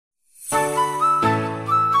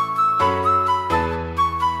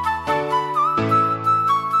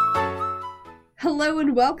Hello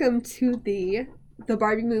and welcome to the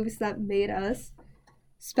Barbie Movies That Made Us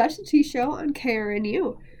specialty show on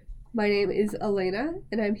KRNU. My name is Elena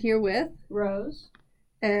and I'm here with Rose.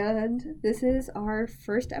 And this is our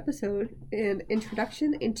first episode, an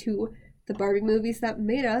introduction into the Barbie movies that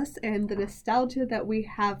made us and the nostalgia that we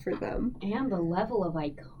have for them. And the level of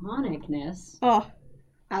iconicness. Oh,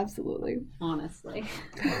 absolutely. Honestly.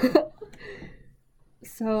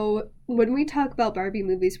 So, when we talk about Barbie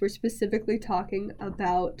movies, we're specifically talking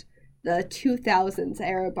about the 2000s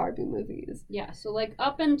era Barbie movies. Yeah, so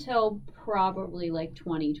up until probably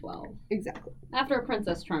 2012. Exactly. After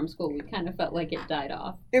Princess Charm School, we kind of felt like it died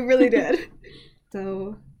off. It really did.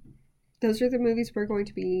 So, those are the movies we're going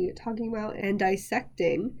to be talking about and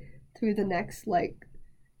dissecting through the next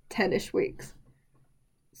 10-ish weeks.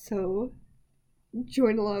 So,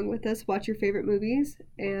 join along with us, watch your favorite movies,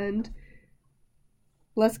 and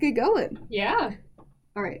let's get going. Yeah.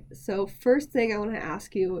 All right. So first thing I want to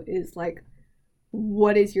ask you is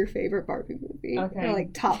what is your favorite Barbie movie? Okay. Or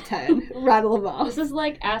top 10. Rattle them off. This is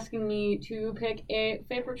like asking me to pick a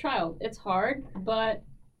favorite child. It's hard, but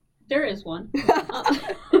there is one.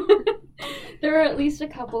 There are at least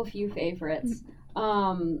a few favorites.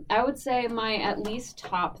 I would say my at least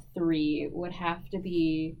top 3 would have to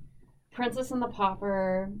be Princess and the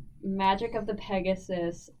Pauper, Magic of the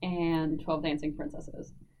Pegasus, and 12 Dancing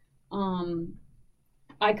Princesses.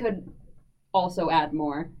 I could also add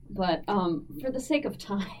more, but for the sake of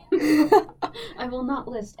time, I will not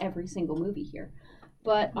list every single movie here.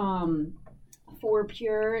 But for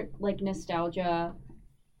pure nostalgia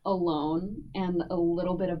alone and a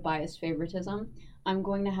little bit of biased favoritism, I'm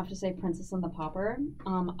going to have to say Princess and the Pauper.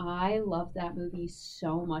 I loved that movie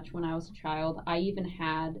so much when I was a child. I even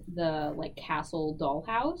had the castle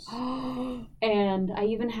dollhouse, and I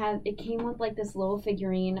even had it came with this little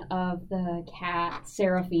figurine of the cat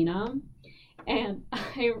Serafina, and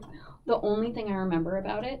the only thing I remember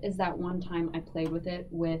about it is that one time I played with it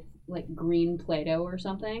with green Play-Doh or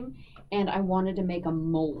something, and I wanted to make a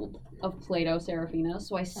mold of Play-Doh Serafina,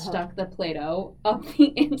 so I stuck the Play-Doh up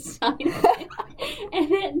the inside of it,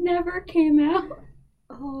 and it never came out.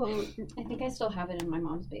 Oh, I think I still have it in my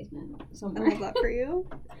mom's basement somewhere. I love that for you.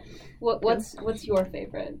 What's your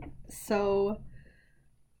favorite? So,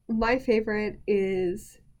 my favorite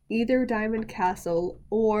is either Diamond Castle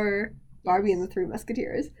or Barbie and the Three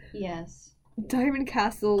Musketeers. Yes. Diamond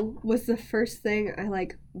Castle was the first thing I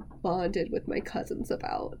bonded with my cousins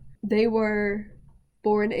about. They were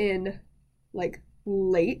born in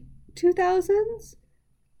late 2000s,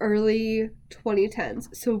 early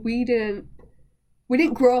 2010s. So we didn't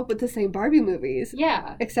grow up with the same Barbie movies.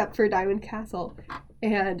 Yeah. Except for Diamond Castle.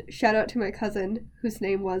 And shout out to my cousin whose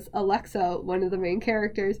name was Alexa, one of the main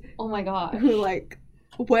characters. Oh my gosh. Who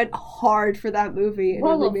went hard for that movie and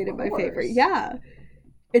really made it my favorite. Yeah.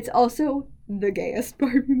 It's also the gayest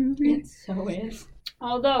Barbie movie. It so is.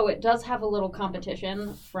 Although it does have a little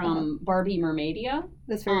competition from Barbie Mermaidia.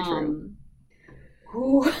 That's very true.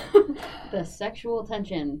 The sexual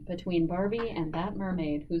tension between Barbie and that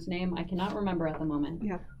mermaid, whose name I cannot remember at the moment.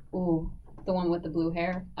 Yeah. Ooh, the one with the blue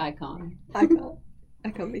hair. Icon.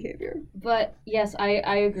 Icon behavior. But yes,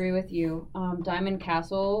 I agree with you. Diamond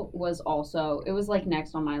Castle was also, it was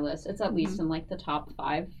next on my list. It's at least in the top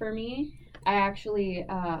 5 for me. I actually,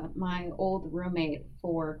 my old roommate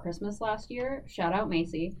for Christmas last year, shout out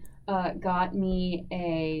Macy, got me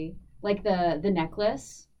the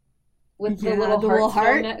necklace with the little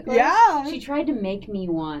heart necklace. Yeah. She tried to make me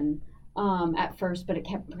one at first, but it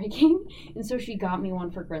kept breaking. And so she got me one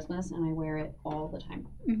for Christmas, and I wear it all the time.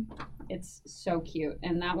 Mm-hmm. It's so cute.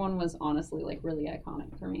 And that one was honestly really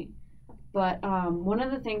iconic for me. But one of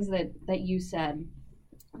the things that you said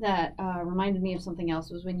that reminded me of something else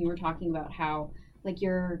was when you were talking about how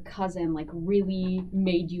your cousin really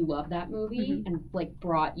made you love that movie and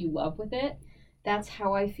brought you love with it. That's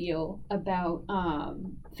how I feel about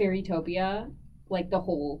Fairytopia, the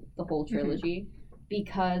whole trilogy,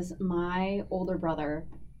 because my older brother,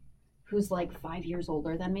 who's 5 years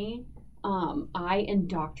older than me, I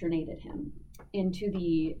indoctrinated him into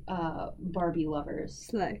the Barbie lovers,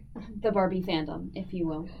 the Barbie fandom, if you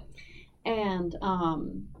will. And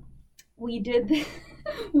we did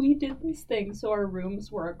this thing, so our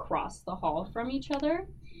rooms were across the hall from each other.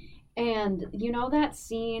 And you know that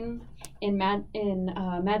scene in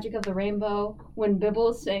Magic of the Rainbow when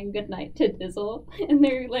Bibble's saying goodnight to Dizzle, and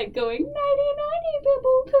they're going nighty nighty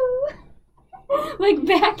Bibble poo,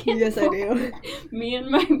 back and yes, forth. I do. Me and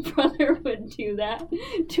my brother would do that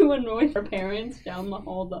to annoy our parents down the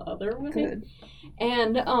hall the other way. Good.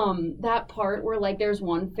 And that part where there's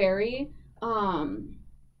one fairy,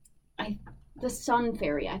 the sun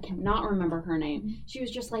fairy. I cannot remember her name. She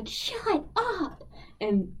was just like, shut up!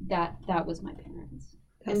 And that was my parents.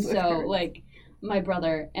 And so, like, my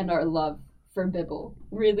brother and our love for Bibble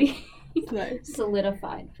really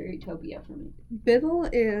solidified Fairytopia for me. Bibble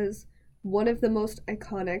is one of the most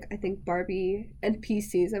iconic, I think, Barbie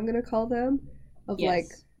NPCs, I'm going to call them, of, like,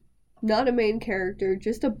 not a main character,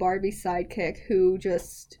 just a Barbie sidekick who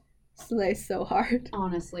just slays so hard.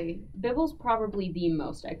 Honestly, Bibble's probably the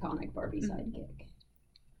most iconic Barbie sidekick.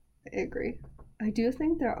 I agree. I do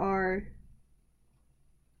think there are,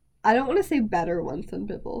 I don't want to say better ones than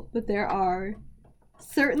Bibble, but there are,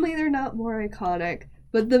 certainly they're not more iconic,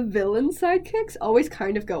 but the villain sidekicks always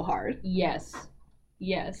kind of go hard. Yes.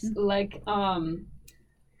 Like,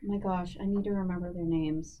 my gosh, I need to remember their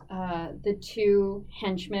names. The two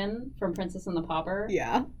henchmen from Princess and the Pauper.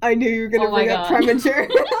 Yeah, I knew you were going to bring up Preminger.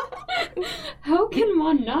 How can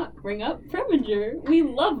one not bring up Preminger? We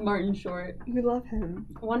love Martin Short. We love him.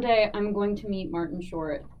 One day I'm going to meet Martin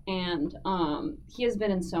Short, and he has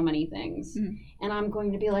been in so many things. And I'm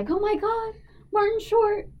going to be like, oh my god, Martin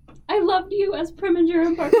Short, I loved you as Preminger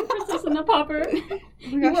in Princess and the Pauper.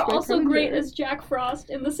 You were also great as Jack Frost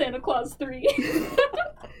in the Santa Claus 3.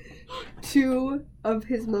 Two of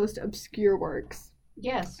his most obscure works.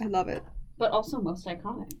 Yes. I love it. But also most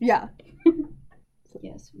iconic. Yeah.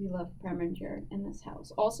 Yes, we love Preminger in this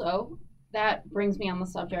house. Also, that brings me on the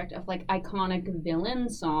subject of, like, iconic villain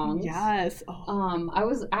songs. Yes. I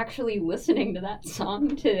was actually listening to that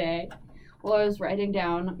song today while I was writing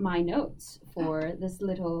down my notes for this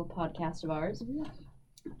little podcast of ours.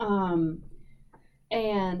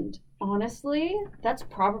 And honestly, that's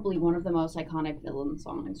probably one of the most iconic villain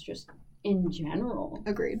songs just in general.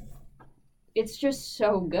 Agreed. It's just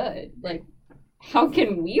so good. Like, how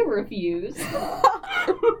can we refuse?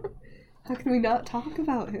 How can we not talk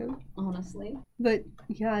about him? Honestly. But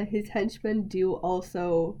yeah, his henchmen do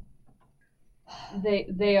also.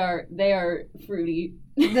 They are fruity.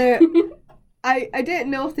 I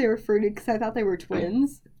didn't know if they were fruity because I thought they were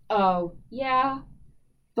twins. Oh yeah.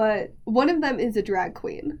 But one of them is a drag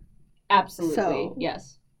queen. Absolutely. So,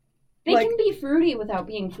 yes. They can be fruity without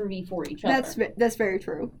being fruity for each other. That's very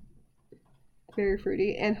true. Very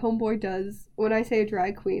fruity. And Homeboy does, when I say a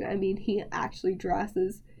drag queen, I mean he actually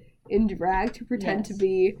dresses in drag to pretend to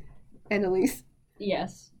be Annalise.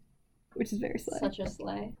 Yes. Which is very slay. Such a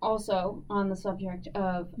slay. Also, on the subject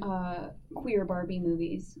of queer Barbie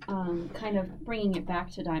movies, kind of bringing it back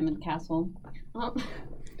to Diamond Castle,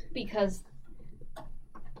 because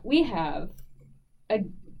we have a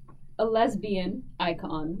lesbian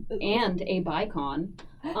icon and a bicon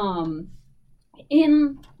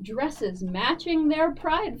in dresses matching their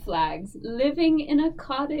pride flags, living in a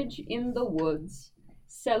cottage in the woods,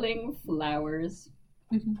 selling flowers.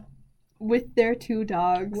 Mm-hmm. With their two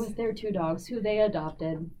dogs. Who they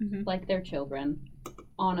adopted like their children.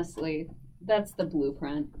 Honestly, that's the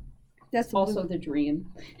blueprint. That's also the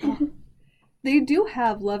dream. They do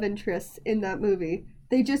have love interests in that movie.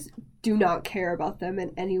 They just do not care about them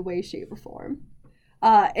in any way, shape, or form.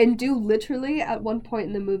 And do literally, at one point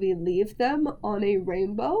in the movie, leave them on a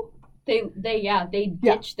rainbow. They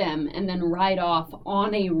ditch them and then ride off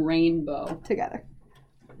on a rainbow. Together.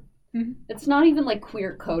 Mm-hmm. It's not even, like,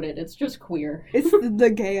 queer-coded. It's just queer. It's the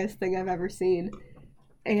gayest thing I've ever seen.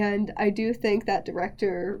 And I do think that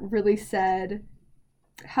director really said,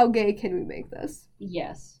 how gay can we make this?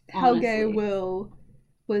 Yes, honestly. How gay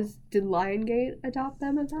did Lionsgate adopt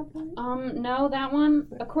them at that point? No, that one,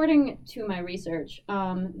 according to my research,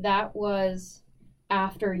 that was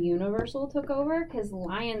after Universal took over, because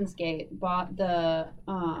Lionsgate bought the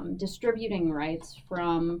distributing rights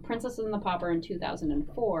from Princess and the Pauper in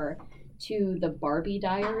 2004 to the Barbie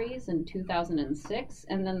Diaries in 2006,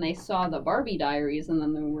 and then they saw the Barbie Diaries, and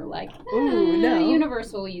then they were like, ooh, no.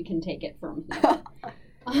 Universal, you can take it from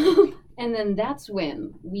here. And then that's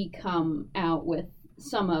when we come out with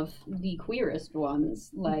some of the queerest ones,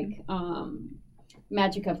 like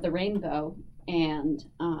Magic of the Rainbow and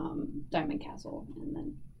Diamond Castle, and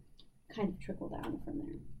then kind of trickle down from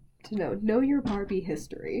there. To know your Barbie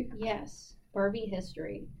history. Yes, Barbie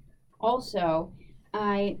history. Also,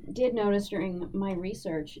 I did notice during my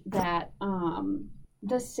research that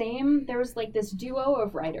there was like this duo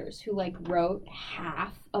of writers who like wrote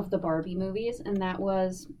half of the Barbie movies, and that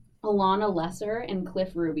was Alana Lesser and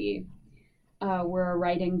Cliff Ruby. Were a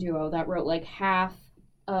writing duo that wrote like half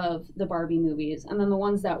of the Barbie movies, and then the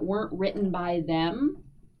ones that weren't written by them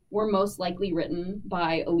were most likely written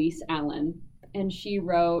by Elise Allen, and she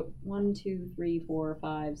wrote 1, 2, 3, 4,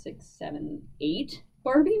 5, 6, 7, 8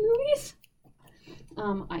 Barbie movies.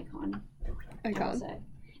 Icon. I would say.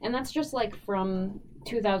 And that's just like from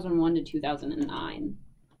 2001 to 2009.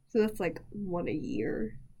 So that's like one a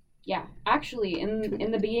year. Yeah, actually, in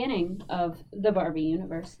the beginning of the Barbie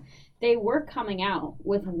universe, they were coming out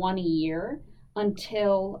with one a year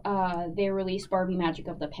until they released Barbie Magic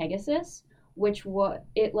of the Pegasus, which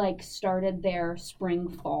started their spring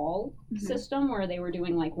fall system where they were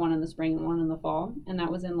doing like one in the spring and one in the fall, and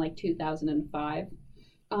that was in like 2005.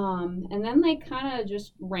 And then they kind of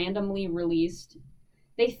just randomly released.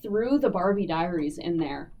 They threw the Barbie Diaries in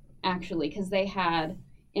there actually because they had.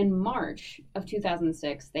 In March of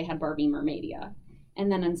 2006, they had Barbie Mermaidia. And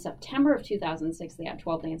then in September of 2006, they had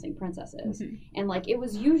 12 Dancing Princesses. Mm-hmm. And, like, it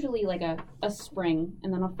was usually, like, a spring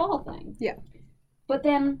and then a fall thing. Yeah. But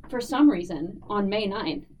then, for some reason, on May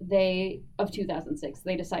 9th of 2006,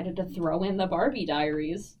 they decided to throw in the Barbie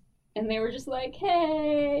Diaries. And they were just like,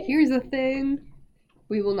 hey. Here's the thing.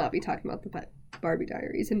 We will not be talking about the Barbie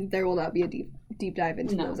Diaries, and there will not be a deep dive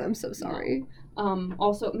into those. I'm so sorry. No.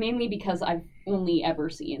 Also, mainly because I've only ever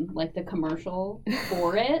seen like the commercial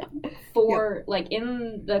for it yep. Like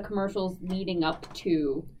in the commercials leading up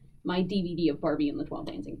to my DVD of Barbie and the 12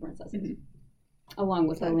 Dancing Princesses, mm-hmm. along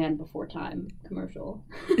with the Land Before Time commercial.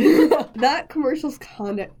 That commercial's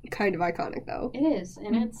kind of iconic though. It is,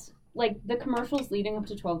 and it's like the commercials leading up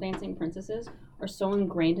to 12 Dancing Princesses are so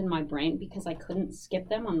ingrained in my brain because I couldn't skip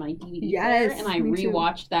them on my DVD player, and I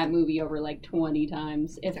rewatched that movie over like 20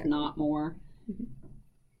 times, if not more. Mm-hmm.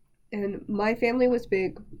 And my family was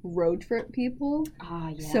big road trip people. Ah,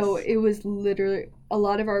 yes. So it was literally, a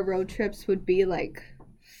lot of our road trips would be like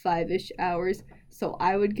 5-ish hours. So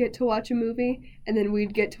I would get to watch a movie, and then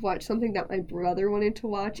we'd get to watch something that my brother wanted to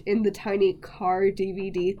watch in the tiny car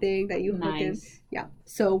DVD thing that you hook in. Yeah.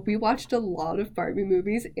 So we watched a lot of Barbie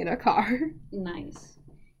movies in a car. Nice.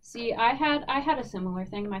 See, I had a similar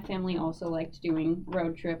thing. My family also liked doing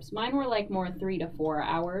road trips. Mine were like more 3 to 4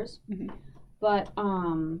 hours. Mm-hmm. But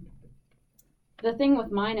the thing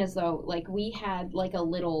with mine is, though, like, we had, like, a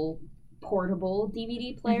little portable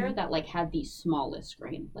DVD player mm-hmm. that, like, had the smallest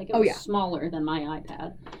screen. Like, it was smaller than my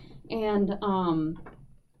iPad. And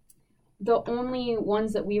the only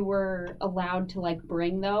ones that we were allowed to, like,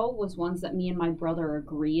 bring, though, was ones that me and my brother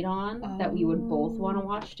agreed on that we would both want to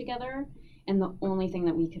watch together. And the only thing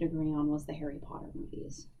that we could agree on was the Harry Potter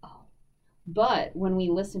movies. Oh. But when we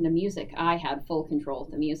listened to music, I had full control of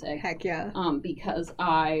the music. Heck yeah. Because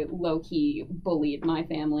I low-key bullied my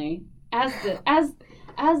family. As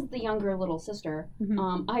the younger little sister,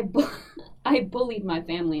 mm-hmm. I bullied my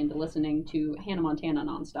family into listening to Hannah Montana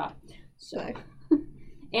nonstop. So,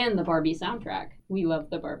 and the Barbie soundtrack. We love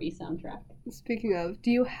the Barbie soundtrack. Speaking of, do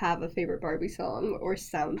you have a favorite Barbie song or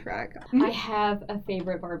soundtrack? I have a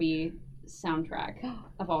favorite Barbie soundtrack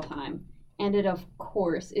of all time. And it, of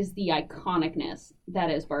course, is the iconicness that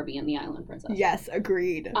is Barbie and the Island Princess. Yes,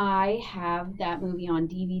 agreed. I have that movie on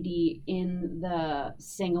DVD in the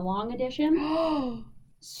sing-along edition.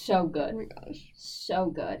 So good. Oh my gosh. So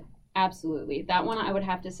good. Absolutely. That one, I would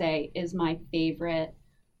have to say, is my favorite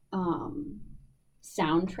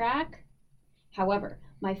soundtrack. However,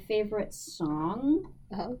 my favorite song,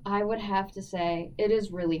 I would have to say, it is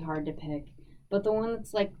really hard to pick. But the one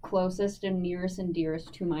that's like closest and nearest and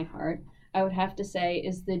dearest to my heart, I would have to say,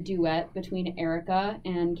 is the duet between Erica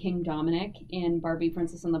and King Dominic in Barbie,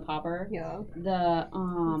 Princess and the Pauper. Yeah. The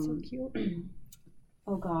That's so cute.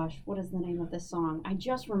 Oh gosh, what is the name of this song? I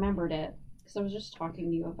just remembered it because I was just talking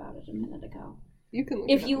to you about it a minute ago. You can.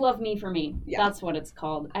 If You Love Me for Me, that's what it's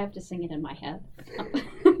called. I have to sing it in my head.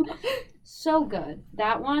 So good.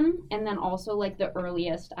 That one, and then also like the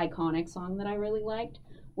earliest iconic song that I really liked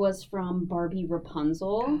was from Barbie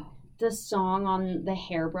Rapunzel. The song on the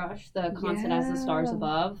hairbrush, the Constant as the Stars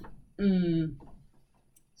Above.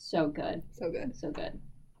 So good. So good. So good.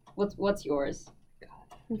 What's yours?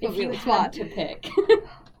 God, if you had to pick.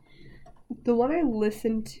 The one I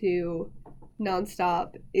listen to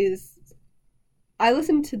nonstop is, I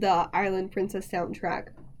listen to the Island Princess soundtrack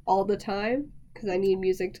all the time because I need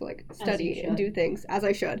music to like study and do things, as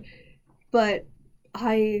I should. But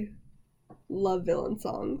I love villain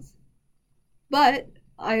songs. But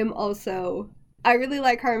I really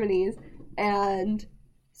like harmonies, and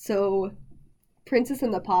so Princess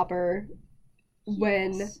and the Pauper,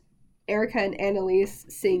 when Erica and Annalise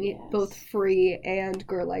sing both Free and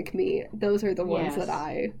Girl Like Me, those are the ones that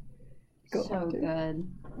I go so to. Good.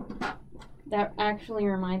 That actually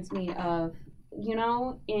reminds me of,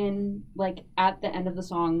 in like at the end of the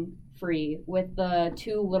song Free with the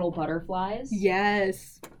 2 little butterflies.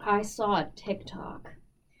 Yes. I saw a TikTok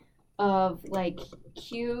of like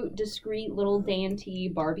cute, discreet little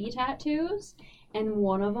dainty Barbie tattoos, and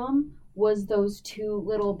one of them was those 2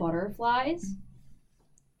 little butterflies.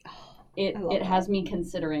 it has me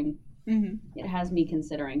considering. Mm-hmm. It has me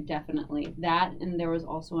considering, definitely. That, and there was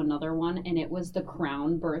also another one, and it was the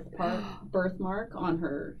crown birthmark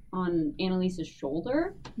on Annalise's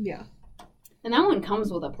shoulder. Yeah. And that one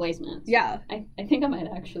comes with a placement. Yeah. I think I might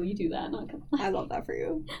actually do that. Not gonna lie. I love that for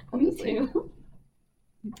you. Me too.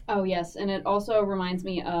 Oh, yes. And it also reminds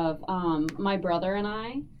me of my brother and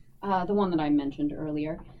I, the one that I mentioned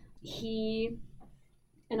earlier. He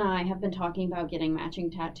and I have been talking about getting matching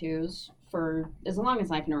tattoos for as long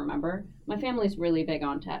as I can remember. My family's really big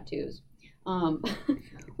on tattoos,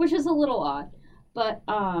 which is a little odd. But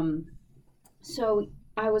so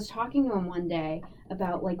I was talking to him one day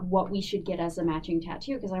about like what we should get as a matching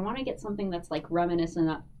tattoo, because I want to get something that's like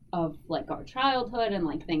reminiscent of like our childhood and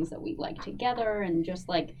like things that we like together and just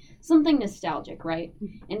like something nostalgic, right?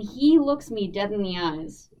 And he looks me dead in the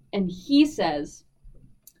eyes and he says,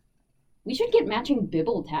 "We should get matching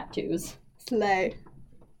Bibble tattoos." Slay.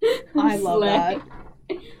 I love that.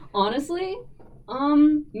 Honestly,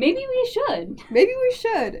 maybe we should. Maybe we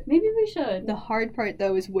should. Maybe we should. The hard part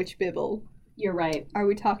though is which Bibble. You're right. Are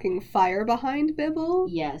we talking fire behind Bibble?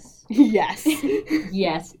 Yes. Yes.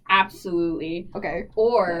 Yes, absolutely. Okay.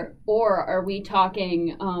 Or are we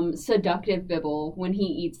talking seductive Bibble when he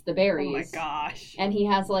eats the berries? Oh my gosh. And he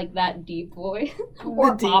has like that deep voice.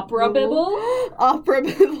 Or deep opera Bibble. Opera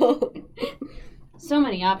Bibble. So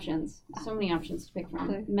many options. So many options to pick from.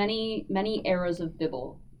 Okay. Many eras of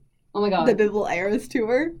Bibble. Oh my god. The Bibble Eras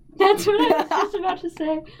Tour. That's what I was just about to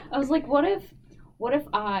say. I was like, what if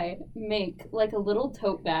I make like a little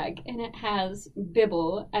tote bag and it has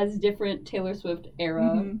Bibble as different Taylor Swift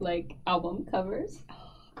era like album covers?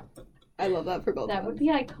 I love that for both. That would be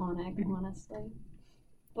iconic, honestly.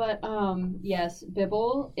 But yes,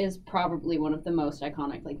 Bibble is probably one of the most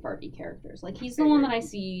iconic like Barbie characters. Like he's the one that I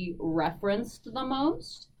see referenced the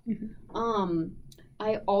most.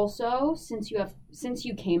 I also, since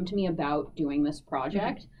you came to me about doing this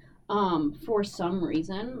project, for some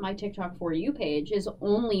reason my TikTok For You page is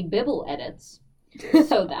only Bibble edits.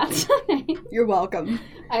 So that's You're welcome.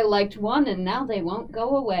 I liked one and now they won't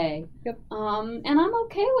go away. Yep. And I'm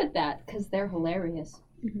okay with that because they're hilarious.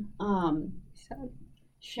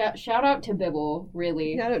 Shout out to Bibble,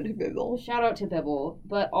 really. Shout out to Bibble. Shout out to Bibble.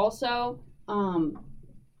 But also,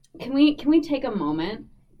 can we take a moment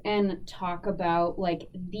and talk about like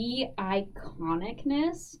the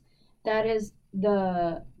iconicness that is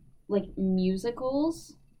the like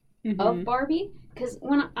musicals of Barbie? Because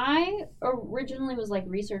when I originally was like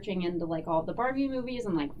researching into like all the Barbie movies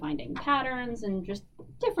and like finding patterns and just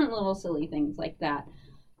different little silly things like that,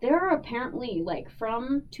 there are apparently like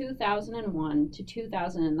from 2001 to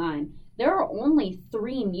 2009 there are only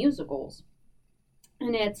 3 musicals,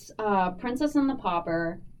 and it's Princess and the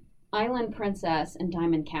Pauper, Island Princess, and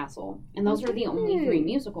Diamond Castle, and those are the only 3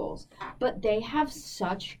 musicals, but they have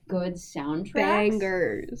such good soundtracks.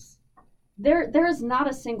 Bangers. There's not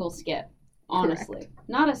a single skip, honestly. Correct.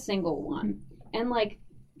 Not a single one. And like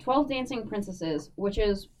 12 Dancing Princesses, which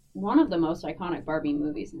is one of the most iconic Barbie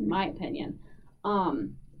movies in my opinion,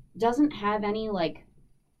 doesn't have any like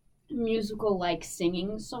musical like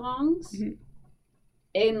singing songs.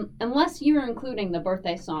 Unless you're including the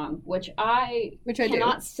birthday song, which I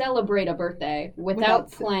cannot celebrate a birthday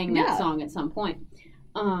without playing that song at some point,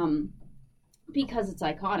 because it's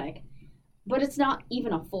iconic. But it's not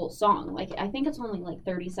even a full song. Like I think it's only like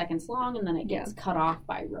 30 seconds long, and then it gets cut off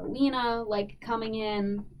by Rowena like coming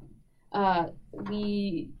in.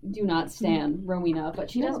 We do not stand Rowena, but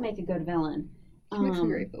she does make a good villain. She makes a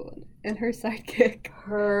great villain. And her sidekick.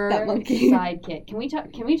 That monkey. Sidekick. Can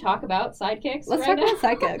we talk about sidekicks? Let's talk about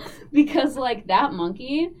sidekicks. Because like that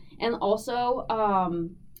monkey, and also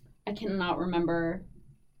I cannot remember.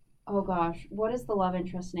 Oh gosh, what is the love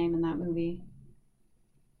interest name in that movie?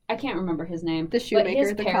 I can't remember his name. The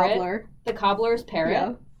shoemaker, the parrot, cobbler. The cobbler's parrot.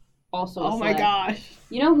 Yeah. Also a sleigh. My gosh.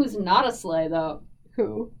 You know who's not a sleigh though?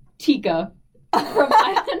 Who? Tika. From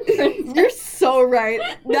Island Princess. You're so right.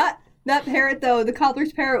 That parrot though, the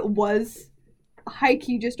cobbler's parrot was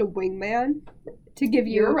high-key just a wingman to give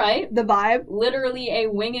you the vibe. Literally a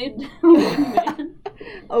winged wingman.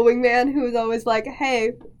 A wingman who's always like,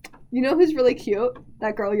 hey, you know who's really cute?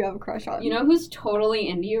 That girl you have a crush on. You know who's totally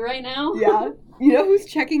into you right now? Yeah. You know who's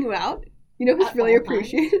checking you out? You know who's really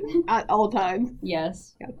appreciated at all times?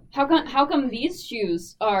 Yes. Yeah. How come these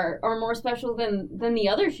shoes are more special than the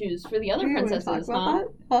other shoes for the other princesses? Talk about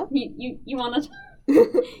that? Huh? You want to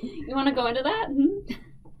you want to go into that?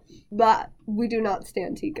 But we do not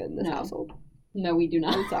stand Tika in this household. No, we do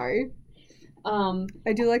not. I'm sorry.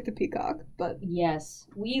 I do like the peacock, but yes,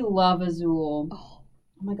 we love Azul. Oh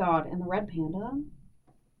my god, and the red panda.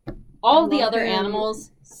 All the other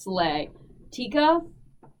animals slay. Tika,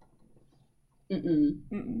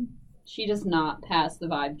 she does not pass the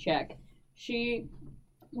vibe check.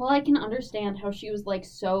 Well, I can understand how she was, like,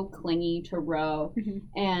 so clingy to Ro,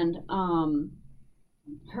 and,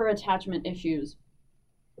 her attachment issues.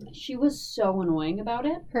 She was so annoying about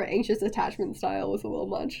it. Her anxious attachment style was a little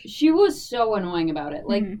much. She was so annoying about it.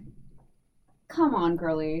 Like, come on,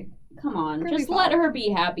 girly. Come on. Girly just pop. let her be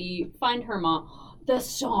happy. Find her mom. The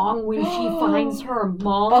song when she finds her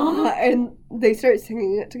mom. And they start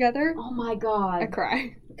singing it together. Oh my god. I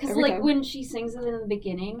cry. Because, like, when she sings it in the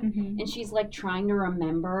beginning, and she's, like, trying to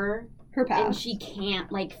remember her past. And she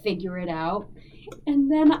can't, like, figure it out.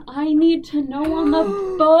 And then I need to know on the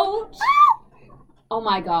boat. Oh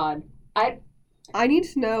my god. I Need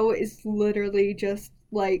to Know is literally just,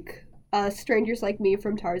 like, Strangers Like Me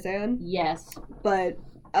from Tarzan. Yes. But,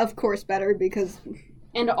 of course, better because...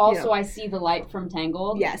 And also I See the Light from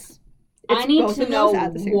Tangled. Yes. I Need to Know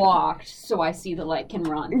walked so I See the Light can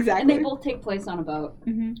run. Exactly. And they both take place on a boat.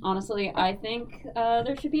 Honestly, I think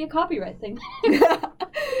there should be a copyright thing.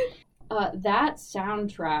 That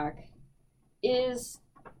soundtrack is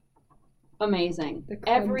amazing.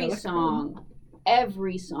 Every song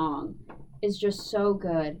is just so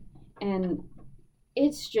good. And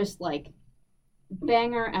it's just like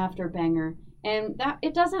banger after banger. And that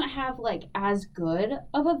it doesn't have like as good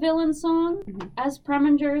of a villain song as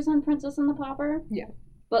Preminger's and Princess and the Pauper. Yeah.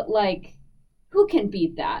 But like, who can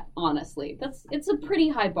beat that, honestly? It's a pretty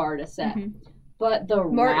high bar to set. But the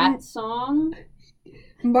Rat song,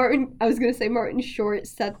 I was gonna say Martin Short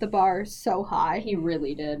set the bar so high. He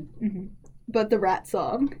really did. But the Rat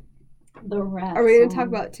song. Are we gonna talk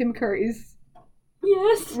about Tim Curry's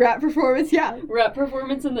Rat performance? Yeah. Rat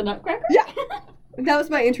performance in the Nutcracker? Yeah. That was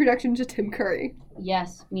my introduction to Tim Curry.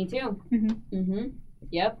 Yes, me too.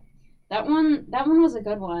 Yep. That one was a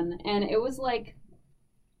good one. And it was like,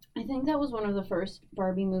 I think that was one of the first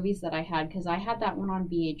Barbie movies that I had, because I had that one on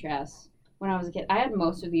VHS when I was a kid. I had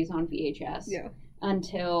most of these on VHS. Yeah.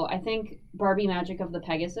 Until, I think, Barbie Magic of the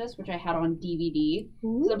Pegasus, which I had on DVD.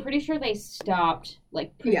 Because I'm pretty sure they stopped,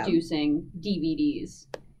 like, producing DVDs.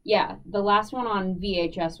 Yeah, the last one on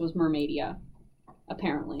VHS was Mermaidia,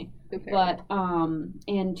 apparently. But,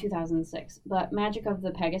 in 2006. But Magic of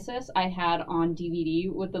the Pegasus, I had on DVD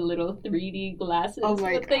with the little 3D glasses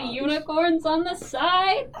with the unicorns on the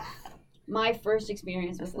side. My first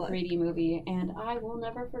experience with the 3D movie, and I will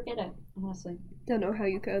never forget it, honestly. Don't know how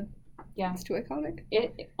you could. Yeah. It's too iconic.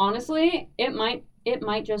 Honestly, it might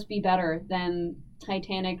just be better than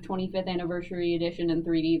Titanic 25th Anniversary Edition in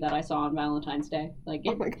 3D that I saw on Valentine's Day. Like,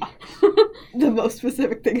 oh my god. The most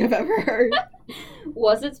specific thing I've ever heard.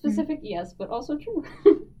 Was it specific? Yes, but also true.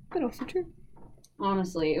 But also true.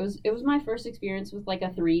 Honestly, it was my first experience with like a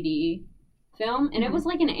 3D film, and it was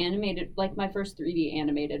like an animated, like my first 3D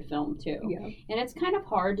animated film too. Yeah. And it's kind of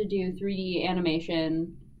hard to do 3D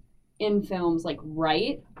animation in films like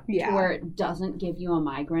right to where it doesn't give you a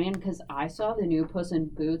migraine, because I saw the new Puss in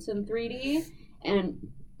Boots in 3D, and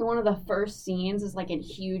one of the first scenes is like a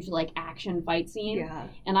huge like action fight scene. Yeah.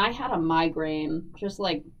 And I had a migraine just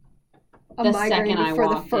like a the migraine second I for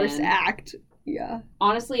walked the first in. act. Yeah.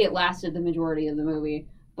 Honestly, it lasted the majority of the movie.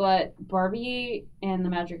 But Barbie and the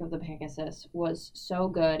Magic of the Pegasus was so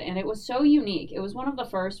good, and it was so unique. It was one of the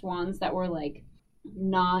first ones that were like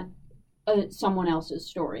not someone else's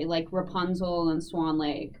story. Like Rapunzel and Swan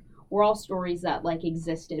Lake were all stories that like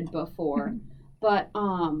existed before. But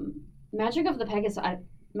Magic of the Pegasus,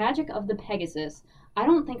 I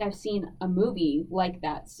don't think I've seen a movie like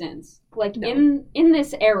that since. Like in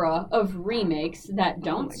this era of remakes that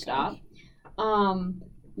don't stop.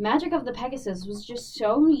 Magic of the Pegasus was just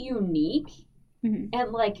so unique,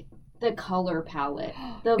 and like the color palette,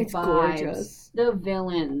 the it's vibes, gorgeous. The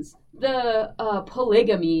villains, the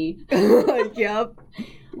polygamy. Yep.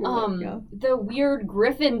 The weird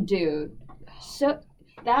griffin dude. So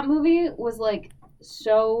that movie was like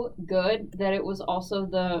so good that it was also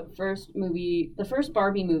the first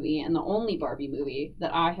Barbie movie and the only Barbie movie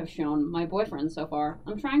that I have shown my boyfriend so far.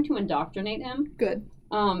 I'm trying to indoctrinate him. Good.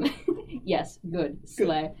 Yes, good.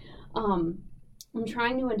 Slay. I'm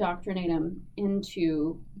trying to indoctrinate him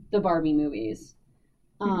into the Barbie movies.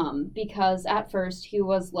 Because at first he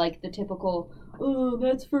was like the typical, oh,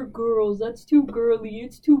 that's for girls, that's too girly,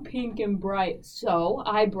 it's too pink and bright. So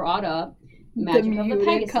I brought up Magic of the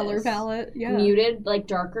Pegasus. Color palette, yeah. Muted, like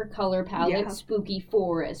darker color palette, spooky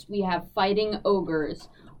forest. We have fighting ogres.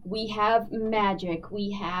 We have magic.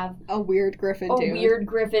 We have a weird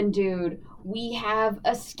griffin dude. We have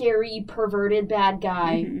a scary, perverted bad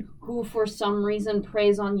guy who for some reason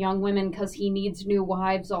preys on young women because he needs new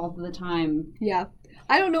wives all the time. Yeah.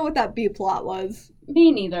 I don't know what that B plot was.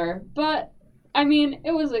 Me neither, but I mean,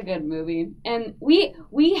 it was a good movie. And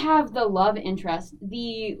we have the love interest,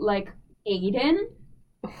 the like Aiden.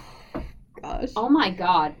 Gosh. Oh my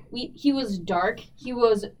god. He was dark, he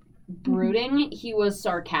was brooding, he was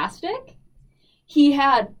sarcastic. He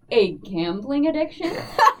had a gambling addiction.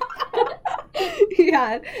 He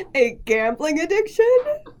had a gambling addiction.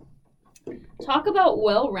 Talk about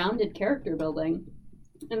well-rounded character building.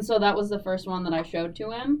 And so that was the first one that I showed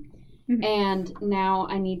to him. Mm-hmm. And now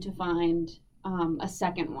I need to find a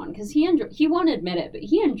second one because he won't admit it, but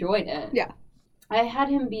he enjoyed it. Yeah. I had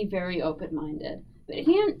him be very open-minded, but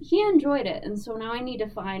he enjoyed it. And so now I need to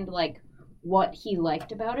find like what he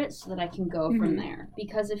liked about it so that I can go from there.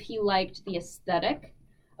 Because if he liked the aesthetic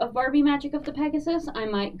of Barbie Magic of the Pegasus, I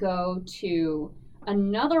might go to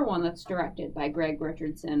another one that's directed by Greg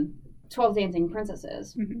Richardson, 12 Dancing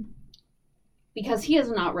Princesses. Mm-hmm. Because he is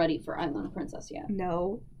not ready for Island Princess yet.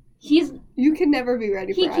 No. You can never be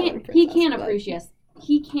ready for Island Princess. He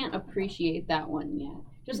can't appreciate that one yet.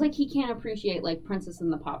 Just like he can't appreciate like Princess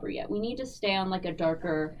and the Pauper yet. We need to stay on like a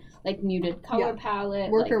darker, like muted color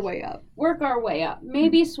palette. Work our way up. Work our way up.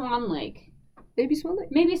 Maybe Swan Lake. Maybe Swan Lake.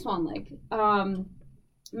 Maybe Swan Lake.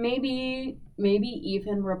 Maybe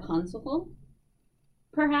even Rapunzel.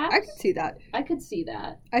 Perhaps. I could see that. I could see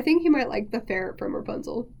that. I think he might like the ferret from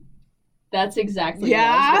Rapunzel. That's exactly what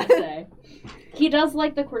I was going to say. He does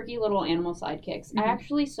like the quirky little animal sidekicks. Mm-hmm. I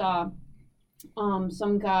actually saw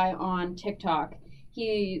some guy on TikTok.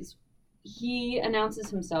 He announces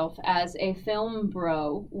himself as a film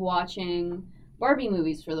bro watching Barbie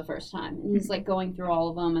movies for the first time. And he's like going through all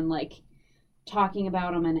of them and like talking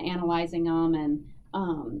about them and analyzing them. And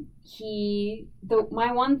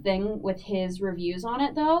my one thing with his reviews on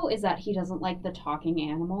it though is that he doesn't like the talking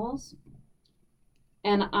animals.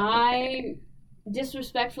 And I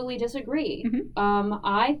disrespectfully disagree. Mm-hmm.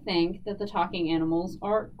 I think that the talking animals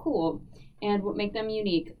are cool and what make them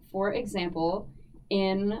unique. For example,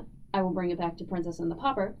 I will bring it back to Princess and the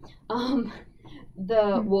Pauper,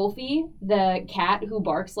 the Wolfie, the cat who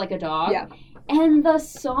barks like a dog, and the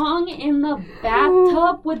song in the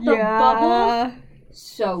bathtub with the bubble,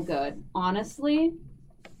 so good. Honestly,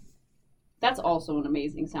 that's also an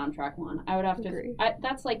amazing soundtrack one. I would have to.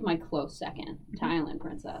 That's like my close second to Island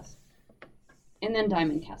Princess, and then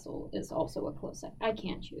Diamond Castle is also a close second. I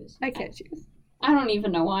can't choose. I can't choose. I don't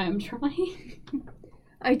even know why I'm trying.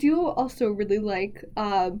 I do also really like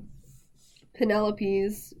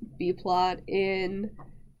Penelope's B plot in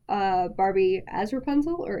Barbie as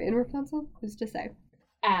Rapunzel or in Rapunzel. Who's to say?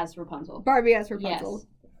 As Rapunzel. Barbie as Rapunzel. Yes.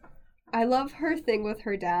 I love her thing with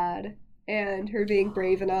her dad and her being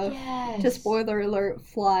brave enough to, spoiler alert,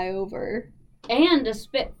 fly over. And to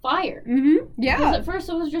spit fire. Mm-hmm. Yeah. Because at first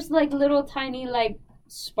it was just like little tiny like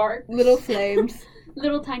sparks. Little flames.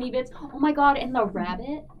 Little tiny bits. Oh my god, and the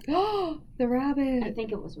rabbit. Oh, the rabbit. I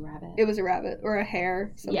think it was a rabbit. It was a rabbit or a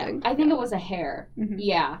hare, something. Yeah, I think it was a hare. Mm-hmm.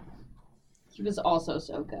 Yeah. He was also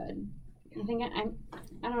so good. I think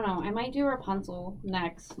I don't know. I might do Rapunzel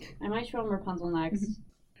next. I might show him Rapunzel next. Mm-hmm.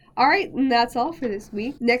 All right, and that's all for this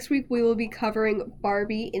week. Next week we will be covering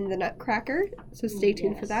Barbie in the Nutcracker, so stay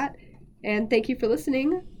tuned for that. And thank you for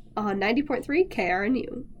listening on 90.3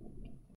 KRNU.